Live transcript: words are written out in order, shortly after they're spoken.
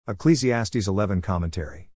Ecclesiastes 11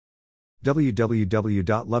 Commentary.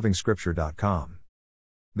 www.lovingscripture.com.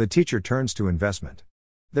 The teacher turns to investment.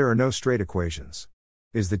 There are no straight equations.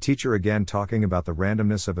 Is the teacher again talking about the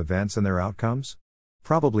randomness of events and their outcomes?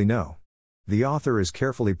 Probably no. The author is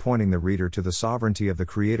carefully pointing the reader to the sovereignty of the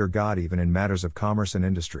Creator God even in matters of commerce and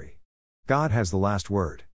industry. God has the last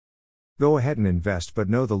word. Go ahead and invest, but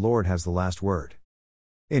know the Lord has the last word.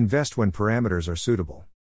 Invest when parameters are suitable.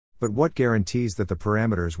 But what guarantees that the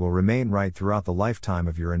parameters will remain right throughout the lifetime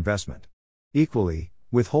of your investment? Equally,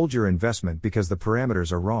 withhold your investment because the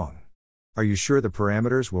parameters are wrong. Are you sure the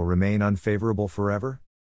parameters will remain unfavorable forever?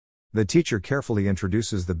 The teacher carefully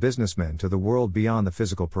introduces the businessman to the world beyond the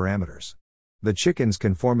physical parameters. The chickens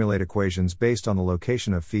can formulate equations based on the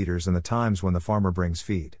location of feeders and the times when the farmer brings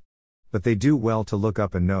feed. But they do well to look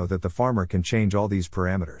up and know that the farmer can change all these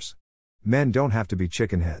parameters. Men don't have to be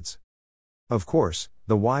chicken heads. Of course,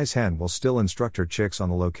 the wise hen will still instruct her chicks on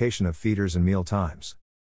the location of feeders and meal times.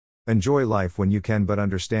 Enjoy life when you can, but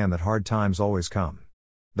understand that hard times always come.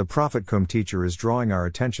 The Prophet cum teacher is drawing our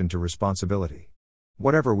attention to responsibility.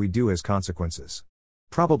 Whatever we do has consequences.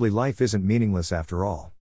 Probably life isn't meaningless after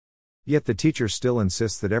all. Yet the teacher still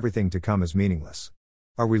insists that everything to come is meaningless.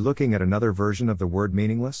 Are we looking at another version of the word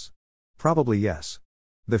meaningless? Probably yes.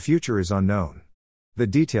 The future is unknown. The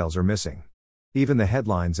details are missing. Even the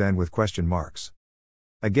headlines end with question marks.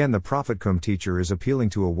 Again, the Prophet cum teacher is appealing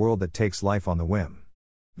to a world that takes life on the whim.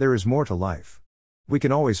 There is more to life. We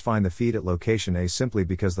can always find the feed at location A simply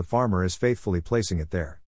because the farmer is faithfully placing it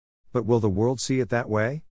there. But will the world see it that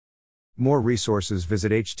way? More resources,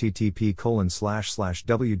 visit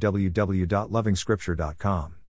http://www.lovingscripture.com.